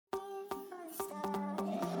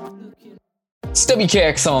It's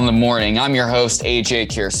WKXL in the morning. I'm your host, AJ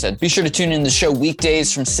Kierstead. Be sure to tune in the show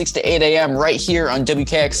weekdays from 6 to 8 a.m. right here on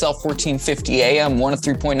WKXL 1450 AM,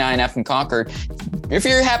 103.9 FM Concord. If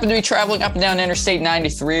you happen to be traveling up and down Interstate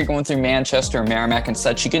 93 or going through Manchester or Merrimack and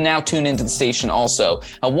such, you can now tune into the station also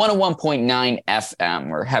at 101.9 FM.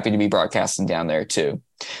 We're happy to be broadcasting down there too.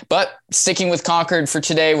 But sticking with Concord for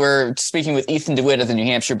today, we're speaking with Ethan DeWitt of the New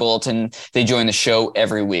Hampshire Bulletin. They join the show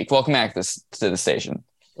every week. Welcome back to the station.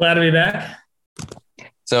 Glad to be back.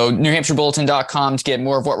 So NewHampshireBulletin.com to get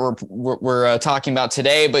more of what we're talking about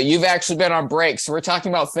today. But you've actually been on break. So we're talking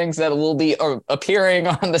about things that will be appearing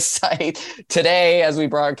on the site today as we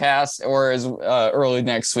broadcast or as early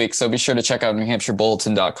next week. So be sure to check out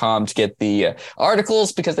NewHampshireBulletin.com to get the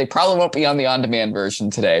articles, because they probably won't be on the on-demand version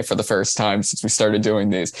today for the first time since we started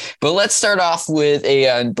doing these. But let's start off with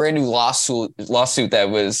a brand new lawsuit that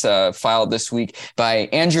was filed this week by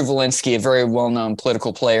Andrew Volinsky, a very well-known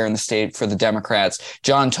political player in the state for the Democrats.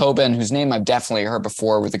 John Tobin, whose name I've definitely heard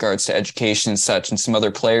before with regards to education and such, and some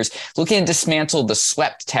other players, looking to dismantle the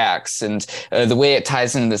SWEPT tax and the way it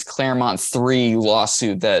ties into this Claremont 3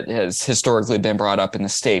 lawsuit that has historically been brought up in the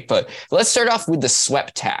state. But let's start off with the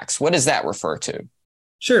SWEPT tax. What does that refer to?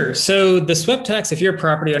 Sure. So the SWEPT tax, if you're a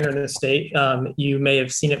property owner in the state, you may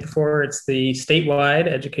have seen it before. It's the statewide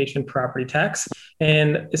education property tax.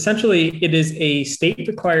 And essentially, it is a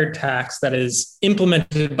state-required tax that is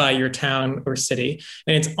implemented by your town or city,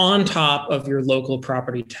 and it's on top of your local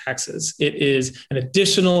property taxes. It is an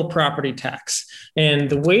additional property tax. And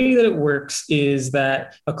the way that it works is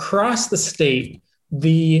that across the state,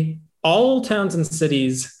 all towns and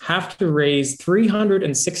cities have to raise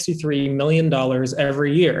 $363 million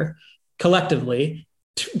every year collectively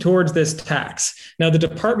towards this tax. Now, the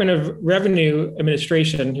Department of Revenue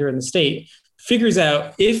Administration here in the state figures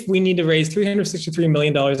out if we need to raise $363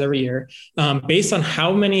 million every year based on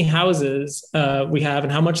how many houses we have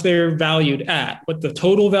and how much they're valued at, what the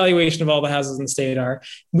total valuation of all the houses in the state are.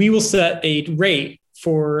 We will set a rate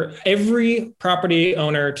for every property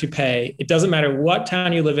owner to pay. It doesn't matter what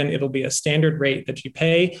town you live in, it'll be a standard rate that you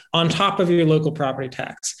pay on top of your local property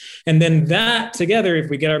tax. And then that together, if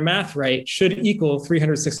we get our math right, should equal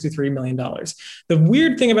 $363 million. The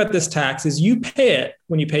weird thing about this tax is you pay it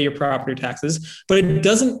when you pay your property taxes, but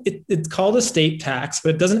it's called a state tax,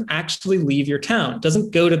 but it doesn't actually leave your town. It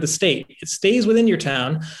doesn't go to the state. It stays within your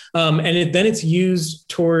town, then it's used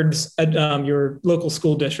towards your local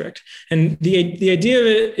school district. And the idea of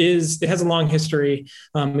it is, it has a long history.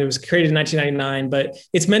 It was created in 1999, but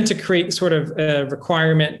it's meant to create sort of a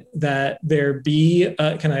requirement that there be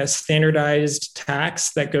a kind of a standardized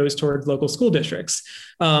tax that goes toward local school districts.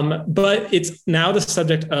 But it's now the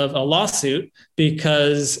subject of a lawsuit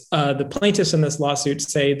because the plaintiffs in this lawsuit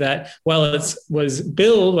say that while it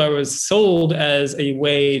was sold as a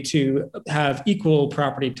way to have equal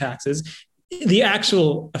property taxes, the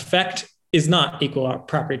actual effect is not equal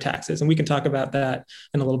property taxes. And we can talk about that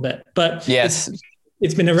in a little bit. But yes,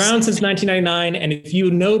 it's been around since 1999. And if you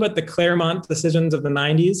know about the Claremont decisions of the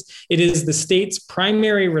 90s, it is the state's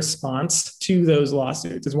primary response to those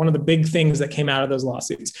lawsuits. It's one of the big things that came out of those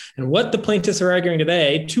lawsuits. And what the plaintiffs are arguing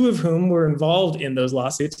today, two of whom were involved in those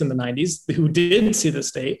lawsuits in the 90s, who did sue the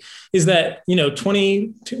state, is that,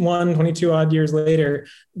 22 odd years later,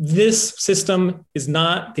 this system is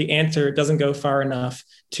not the answer. It doesn't go far enough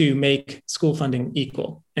to make school funding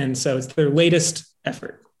equal. And so it's their latest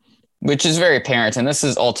effort. Which is very apparent. And this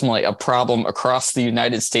is ultimately a problem across the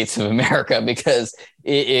United States of America, because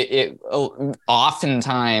it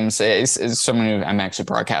oftentimes is someone who I'm actually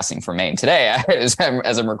broadcasting from Maine today as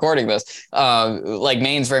I'm recording this. Like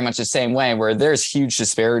Maine's very much the same way, where there's huge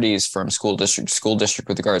disparities from school district to school district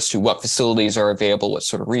with regards to what facilities are available, what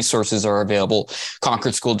sort of resources are available.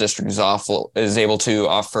 Concord School District is able to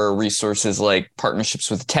offer resources like partnerships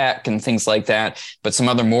with tech and things like that. But some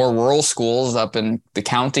other more rural schools up in the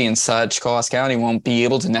county and such, Coos County, won't be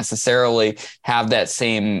able to necessarily have that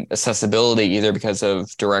same accessibility, either because of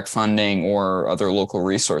direct funding or other local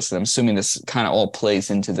resources. I'm assuming this kind of all plays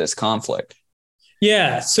into this conflict.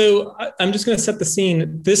 Yeah. So I'm just going to set the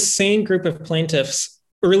scene. This same group of plaintiffs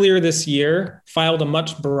earlier this year filed a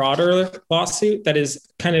much broader lawsuit that is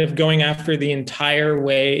kind of going after the entire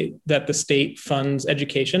way that the state funds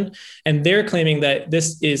education. And they're claiming that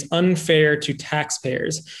this is unfair to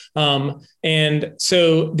taxpayers. And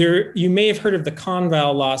so you may have heard of the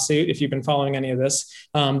Conval lawsuit, if you've been following any of this.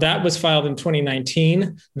 That was filed in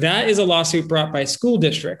 2019. That is a lawsuit brought by school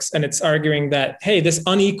districts. And it's arguing that, hey, this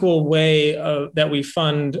unequal way that we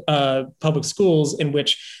fund public schools, in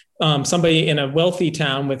which somebody in a wealthy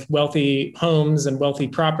town with wealthy homes and wealthy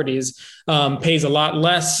properties pays a lot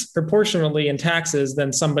less proportionally in taxes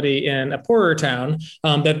than somebody in a poorer town,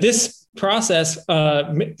 that this process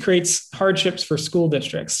creates hardships for school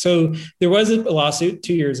districts. So there was a lawsuit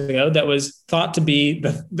 2 years ago that was thought to be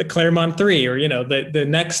the Claremont 3, or the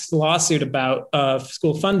next lawsuit about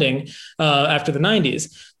school funding after the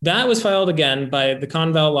 90s. That was filed again by the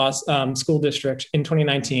Conval School District in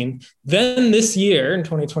 2019. Then this year, in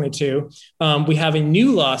 2022, we have a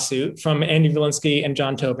new lawsuit from Andy Valinsky and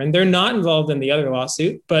John Tobin. They're not involved in the other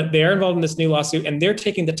lawsuit, but they are involved in this new lawsuit, and they're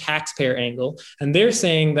taking the taxpayer angle. And they're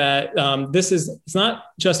saying that it's not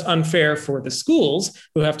just unfair for the schools,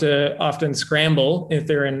 who have to often scramble if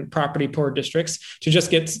they're in property poor districts to just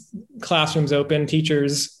get classrooms open,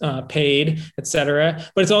 teachers paid, et cetera,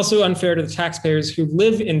 but it's also unfair to the taxpayers who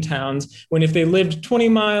live in towns, when if they lived 20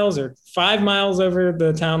 miles or 5 miles over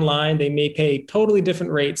the town line, they may pay totally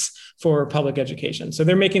different rates for public education. So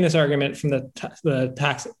they're making this argument from the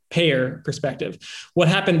taxpayer perspective. What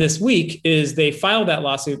happened this week is they filed that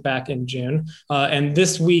lawsuit back in June. And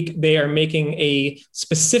this week they are making a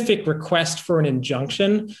specific request for an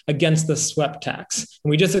injunction against the swept tax. And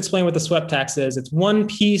we just explained what the swept tax is. It's one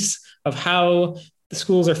piece of how the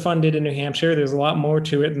schools are funded in New Hampshire. There's a lot more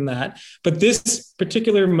to it than that. But this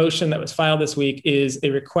particular motion that was filed this week is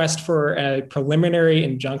a request for a preliminary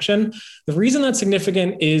injunction. The reason that's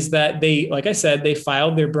significant is that they, like I said, they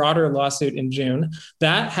filed their broader lawsuit in June.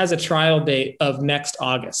 That has a trial date of next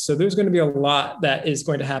August. So there's going to be a lot that is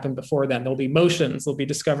going to happen before then. There'll be motions, there'll be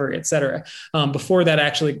discovery, et cetera, before that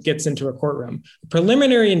actually gets into a courtroom.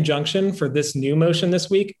 Preliminary injunction for this new motion this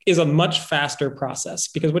week is a much faster process,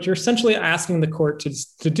 because what you're essentially asking the court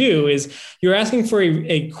to do is you're asking for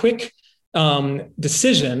a quick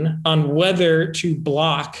decision on whether to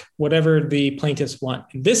block whatever the plaintiffs want.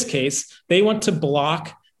 In this case, they want to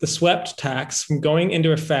block the swept tax from going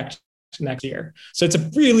into effect next year. So it's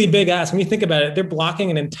a really big ask. When you think about it, they're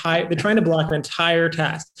trying to block an entire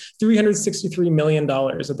tax, $363 million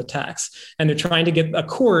of the tax. And they're trying to get a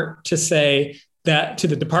court to say that to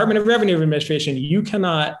the Department of Revenue Administration, you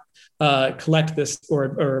cannot collect this or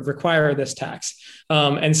require this tax.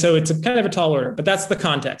 And so it's kind of a tall order, but that's the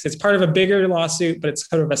context. It's part of a bigger lawsuit, but it's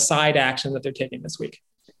kind of a side action that they're taking this week.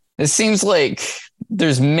 It seems like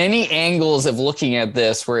there's many angles of looking at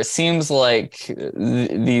this where it seems like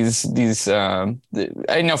these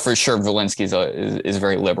I know for sure Valinsky is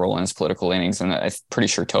very liberal in his political leanings, and I'm pretty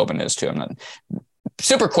sure Tobin is too. I'm not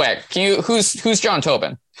super quick. Who's John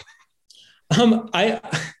Tobin?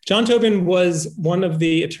 John Tobin was one of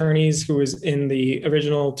the attorneys who was in the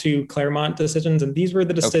original 2 Claremont decisions. And these were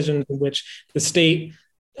the decisions in which the state,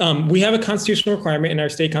 we have a constitutional requirement in our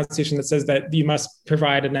state constitution that says that you must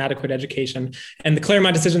provide an adequate education. And the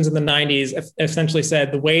Claremont decisions in the 90s essentially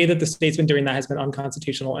said the way that the state's been doing that has been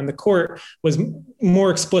unconstitutional. And the court was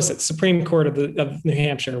more explicit. Supreme Court of New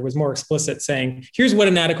Hampshire was more explicit, saying, here's what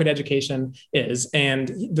an adequate education is,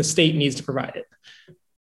 and the state needs to provide it.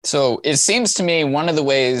 So it seems to me one of the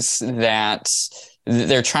ways that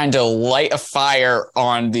they're trying to light a fire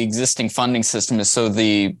on the existing funding system is so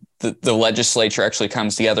the legislature actually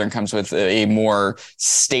comes together and comes with a more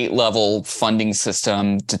state level funding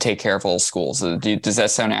system to take care of all schools. Does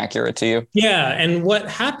that sound accurate to you? Yeah. And what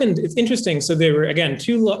happened, it's interesting. So there were, again,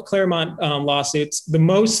 2 Claremont lawsuits. The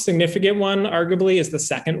most significant one, arguably, is the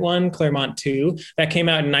second one, Claremont 2, that came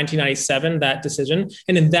out in 1997, that decision.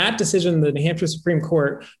 And in that decision, the New Hampshire Supreme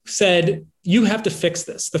Court said, you have to fix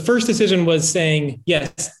this. The first decision was saying,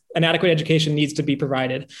 yes, an adequate education needs to be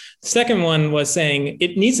provided. The second one was saying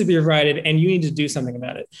it needs to be provided and you need to do something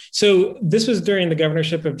about it. So this was during the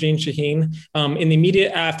governorship of Jeanne Shaheen. In the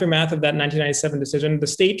immediate aftermath of that 1997 decision, the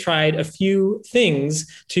state tried a few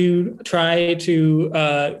things to try to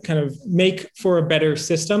kind of make for a better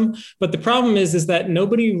system. But the problem is that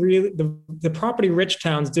nobody really, the property rich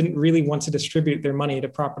towns didn't really want to distribute their money to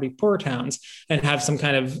property poor towns and have some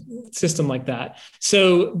kind of system like that.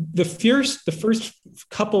 So the first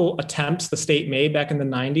couple attempts the state made back in the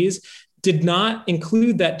 90s did not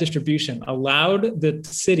include that distribution, allowed the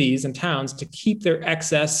cities and towns to keep their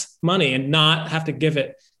excess money and not have to give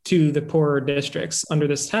it to the poorer districts under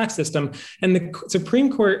this tax system. And the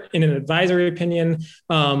Supreme Court, in an advisory opinion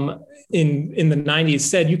in the 90s,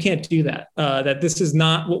 said you can't do that, that this is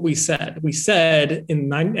not what we said. We said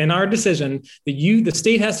in our decision that the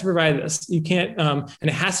state has to provide this. You can't, and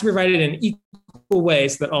it has to provide it in equal way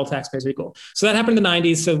so that all taxpayers are equal. So that happened in the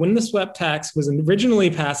 90s. So when the swept tax was originally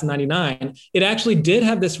passed in 99, it actually did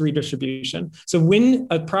have this redistribution. So when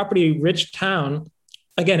a property rich town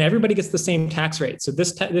again, everybody gets the same tax rate. So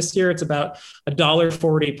this year it's about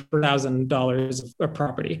 $1.40 per $1,000 of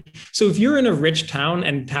property. So if you're in a rich town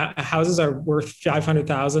and houses are worth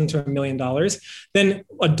 $500,000 to $1,000,000, then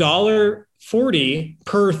 $1.40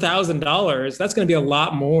 per $1,000, that's going to be a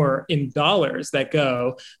lot more in dollars that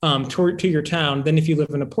go to your town than if you live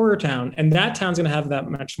in a poorer town. And that town's going to have that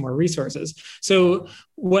much more resources. So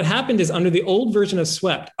what happened is under the old version of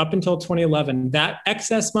SWEPT up until 2011, that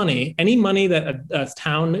excess money, any money that a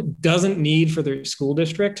town doesn't need for their school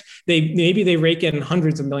district, maybe they rake in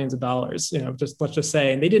hundreds of millions of dollars, let's just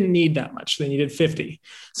say, and they didn't need that much. They needed 50.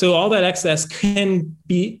 So all that excess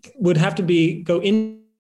would have to go into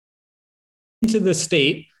the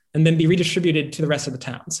state and then be redistributed to the rest of the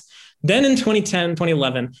towns. Then in 2010,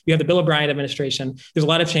 2011, you have the Bill O'Brien administration. There's a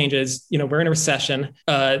lot of changes. We're in a recession.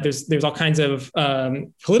 There's all kinds of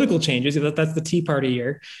political changes. That's the Tea Party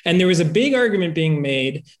year. And there was a big argument being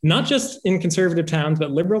made, not just in conservative towns, but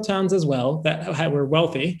liberal towns as well, that were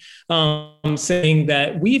wealthy, saying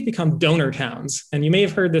that we've become donor towns. And you may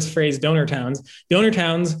have heard this phrase, donor towns. Donor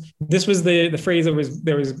towns, this was the phrase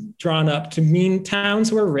that was drawn up to mean towns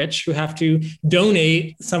who are rich, who have to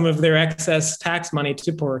donate some of their excess tax money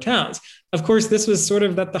to poorer towns. Of course, this was sort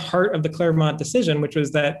of at the heart of the Claremont decision, which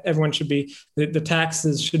was that the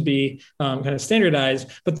taxes should be kind of standardized.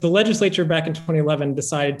 But the legislature back in 2011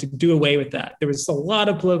 decided to do away with that. There was a lot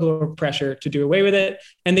of political pressure to do away with it,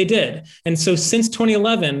 and they did. And so since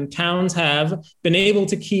 2011, towns have been able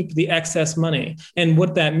to keep the excess money. And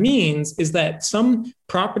what that means is that some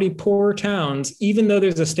property poor towns, even though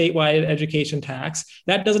there's a statewide education tax,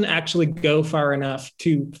 that doesn't actually go far enough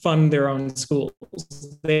to fund their own schools.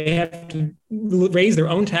 They have to raise their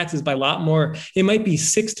own taxes by a lot more. It might be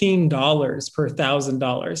 $16 per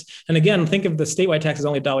 $1,000. And again, think of the statewide tax as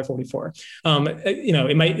only $1.44.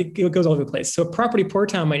 It goes all over the place. So a property poor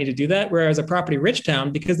town might need to do that, whereas a property rich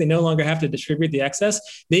town, because they no longer have to distribute the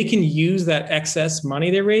excess, they can use that excess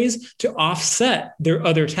money they raise to offset their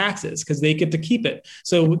other taxes because they get to keep it.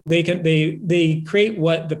 So they create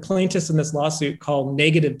what the plaintiffs in this lawsuit call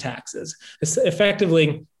negative taxes. It's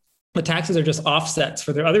effectively, the taxes are just offsets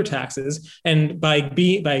for their other taxes. And by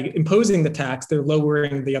imposing the tax, they're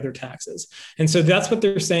lowering the other taxes. And so that's what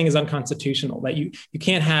they're saying is unconstitutional, that you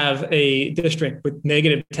can't have a district with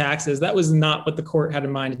negative taxes. That was not what the court had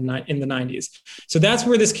in mind in the 90s. So that's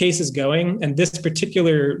where this case is going. And this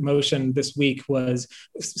particular motion this week was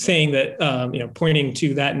saying that, pointing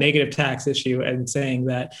to that negative tax issue and saying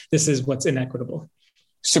that this is what's inequitable.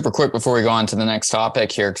 Super quick before we go on to the next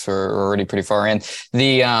topic here, because we're already pretty far in.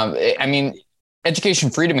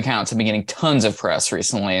 Education freedom accounts have been getting tons of press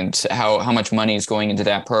recently, and how much money is going into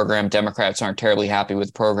that program. Democrats aren't terribly happy with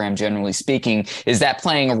the program, generally speaking. Is that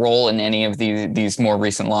playing a role in any of these more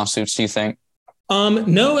recent lawsuits, do you think?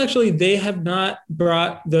 No, actually, they have not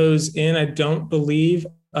brought those in, I don't believe.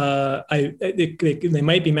 They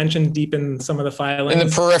might be mentioned deep in some of the filings. In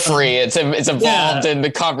the periphery, it's involved in the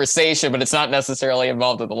conversation, but it's not necessarily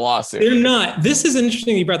involved in the lawsuit. They're not. This is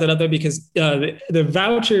interesting you brought that up though, because the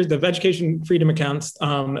vouchers, the education freedom accounts,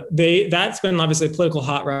 that's been obviously a political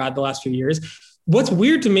hot rod the last few years. What's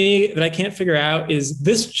weird to me that I can't figure out is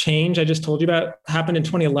this change I just told you about happened in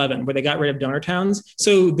 2011, where they got rid of donor towns.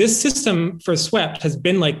 So this system for SWEPT has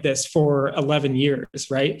been like this for 11 years,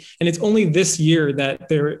 right? And it's only this year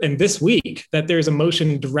and this week that there's a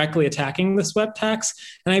motion directly attacking the SWEPT tax.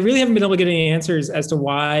 And I really haven't been able to get any answers as to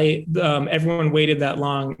why everyone waited that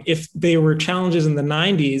long. If there were challenges in the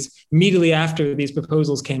 90s, immediately after these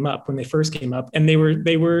proposals came up, when they first came up, and they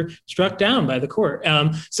were struck down by the court.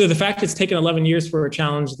 So the fact it's taken 11 years for a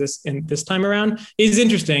challenge this time around is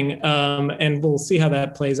interesting, and we'll see how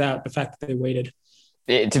that plays out, the fact that they waited.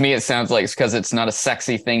 To me, it sounds like it's because it's not a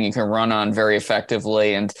sexy thing you can run on very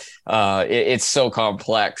effectively, and it's so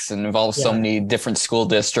complex and involves so many different school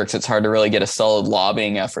districts. It's hard to really get a solid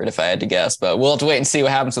lobbying effort, if I had to guess. But we'll have to wait and see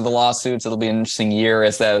what happens with the lawsuits. It'll be an interesting year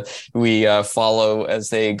as we follow as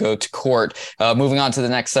they go to court. Moving on to the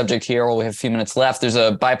next subject here, we have a few minutes left. There's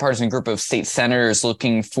a bipartisan group of state senators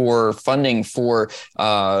looking for funding for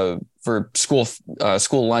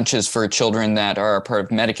school lunches for children that are part of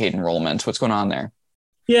Medicaid enrollment. What's going on there?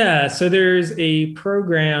 Yeah, so there's a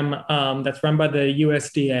program that's run by the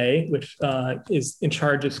USDA, which is in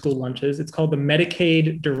charge of school lunches. It's called the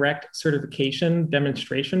Medicaid Direct Certification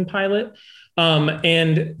Demonstration Pilot.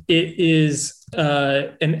 And it's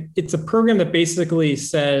a program that basically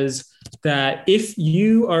says that if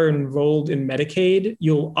you are enrolled in Medicaid,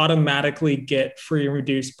 you'll automatically get free and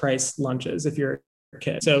reduced price lunches if you're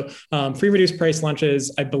kid. So free reduced price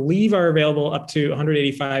lunches, I believe, are available up to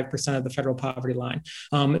 185% of the federal poverty line.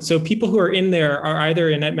 So people who are in there are either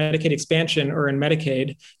in Medicaid expansion or in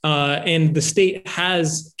Medicaid, and the state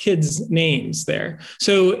has kids' names there.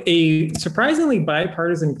 So a surprisingly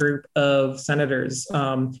bipartisan group of senators,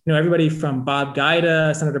 everybody from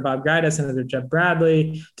Senator Bob Guida, Senator Jeb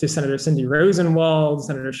Bradley, to Senator Cindy Rosenwald,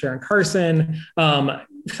 Senator Sharon Carson,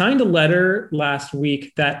 signed a letter last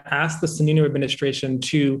week that asked the Sununu administration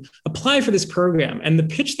to apply for this program. And the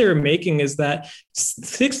pitch they were making is that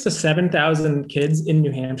 6,000 to 7,000 kids in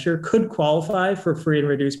New Hampshire could qualify for free and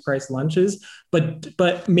reduced price lunches,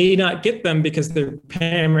 but may not get them because their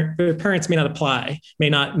parents may not apply, may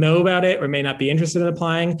not know about it, or may not be interested in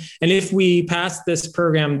applying. And if we pass this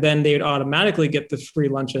program, then they would automatically get the free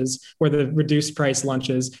lunches or the reduced price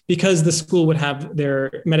lunches because the school would have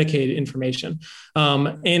their Medicaid information.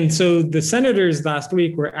 And so the senators last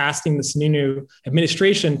week were asking the Sununu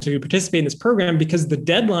administration to participate in this program because the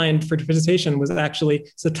deadline for participation was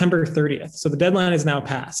actually September 30th. So the deadline is now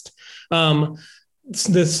passed.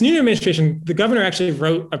 The Sununu administration, the governor actually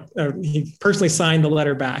wrote, he personally signed the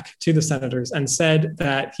letter back to the senators and said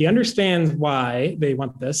that he understands why they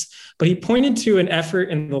want this, but he pointed to an effort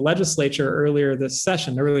in the legislature earlier this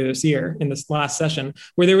year, in this last session,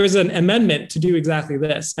 where there was an amendment to do exactly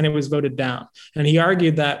this, and it was voted down. And he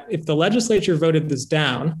argued that if the legislature voted this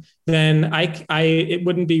down, then it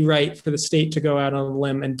wouldn't be right for the state to go out on a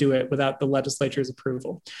limb and do it without the legislature's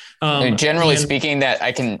approval. Generally speaking, that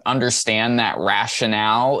I can understand that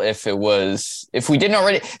rationale if we didn't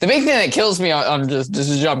already. The big thing that kills me on just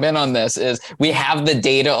to jump in on this is we have the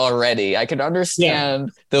data already. I can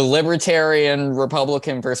understand the libertarian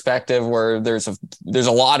Republican perspective where there's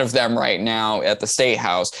a lot of them right now at the state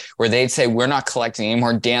house where they'd say we're not collecting any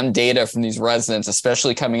more damn data from these residents,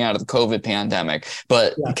 especially coming out of the COVID pandemic.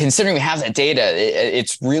 But considering we have that data,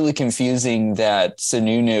 it's really confusing that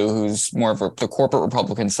Sununu, who's more of the corporate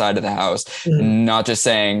Republican side of the house, not just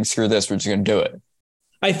saying, screw this, we're just going to do it.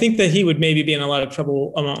 I think that he would maybe be in a lot of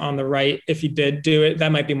trouble on the right if he did do it.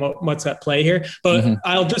 That might be what's at play here. But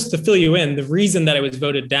I'll just to fill you in, the reason that it was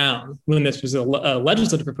voted down when this was a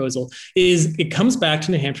legislative proposal is it comes back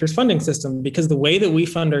to New Hampshire's funding system, because the way that we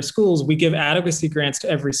fund our schools, we give adequacy grants to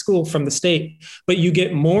every school from the state, but you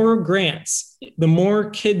get more grants the more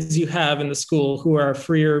kids you have in the school who are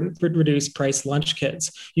free or reduced price lunch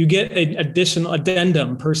kids. You get an additional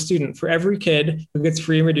addendum per student for every kid who gets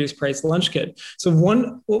free and reduced price lunch kid. So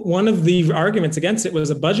one of the arguments against it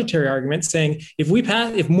was a budgetary argument saying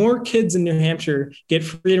if more kids in New Hampshire get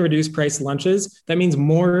free and reduced price lunches, that means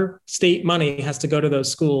more state money has to go to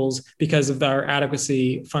those schools because of our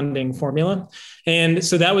adequacy funding formula. And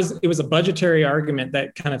so it was a budgetary argument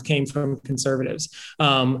that kind of came from conservatives.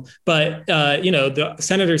 The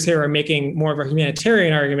senators here are making more of a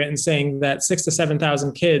humanitarian argument and saying that 6,000 to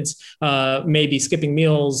 7,000 kids may be skipping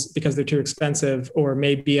meals because they're too expensive, or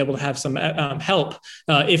may be able to have some help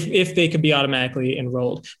if they could be automatically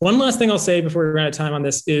enrolled. One last thing I'll say before we run out of time on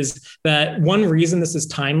this is that one reason this is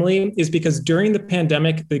timely is because during the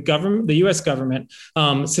pandemic, the U.S. government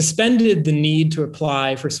suspended the need to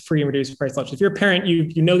apply for free and reduced price lunch. If you're a parent,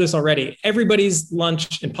 you know this already. Everybody's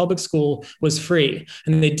lunch in public school was free.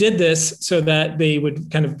 And they did this so that they would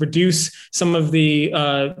kind of reduce some of the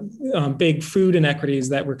big food inequities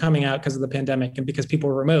that were coming out because of the pandemic and because people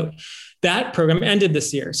were remote. That program ended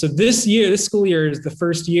this year. So this school year is the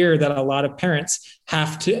first year that a lot of parents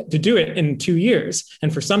have to do it in 2 years.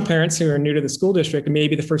 And for some parents who are new to the school district, it may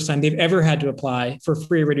be the first time they've ever had to apply for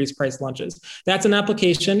free reduced price lunches. That's an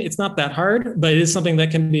application. It's not that hard, but it is something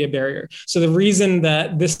that can be a barrier. So the reason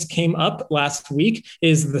that this came up last week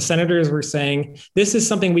is the senators were saying, this is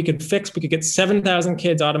something we could fix. We could get 7,000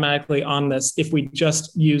 kids automatically on this if we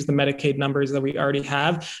just use the Medicaid numbers that we already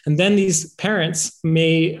have. And then these parents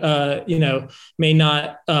may not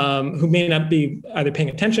be either paying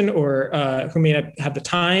attention or who may not have the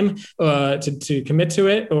time to commit to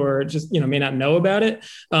it, or just may not know about it,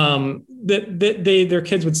 their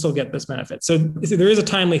kids would still get this benefit. So there is a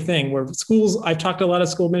timely thing where schools, I've talked to a lot of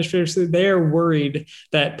school administrators, they're worried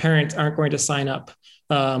that parents aren't going to sign up,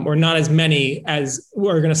 or not as many as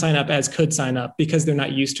are going to sign up as could sign up because they're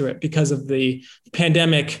not used to it because of the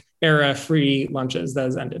pandemic era free lunches that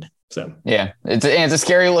has ended. So yeah, it's a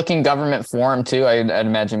scary looking government form too. I'd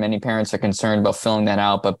imagine many parents are concerned about filling that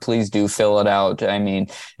out, but please do fill it out. I mean,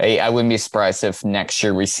 I wouldn't be surprised if next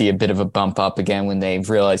year we see a bit of a bump up again when they've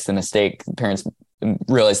realized the mistake. Parents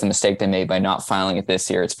realize the mistake they made by not filing it this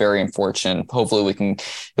year. It's very unfortunate. Hopefully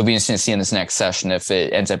it'll be interesting to see in this next session if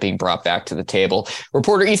it ends up being brought back to the table.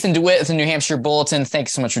 Reporter Ethan DeWitt of the New Hampshire Bulletin,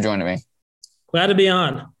 thanks so much for joining me. Glad to be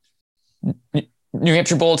on.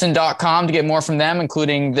 NewHampshireBulletin.com to get more from them,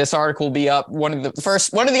 including this article will be up. One of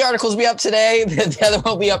the articles will be up today. The other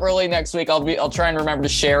one will be up early next week. I'll try and remember to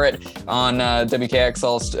share it on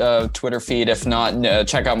WKXL's Twitter feed. If not,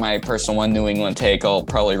 check out my personal one, New England Take. I'll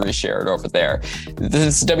probably reshare it over there.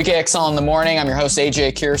 This is WKXL in the morning. I'm your host,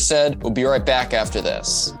 AJ Kierstead. We'll be right back after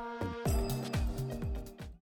this.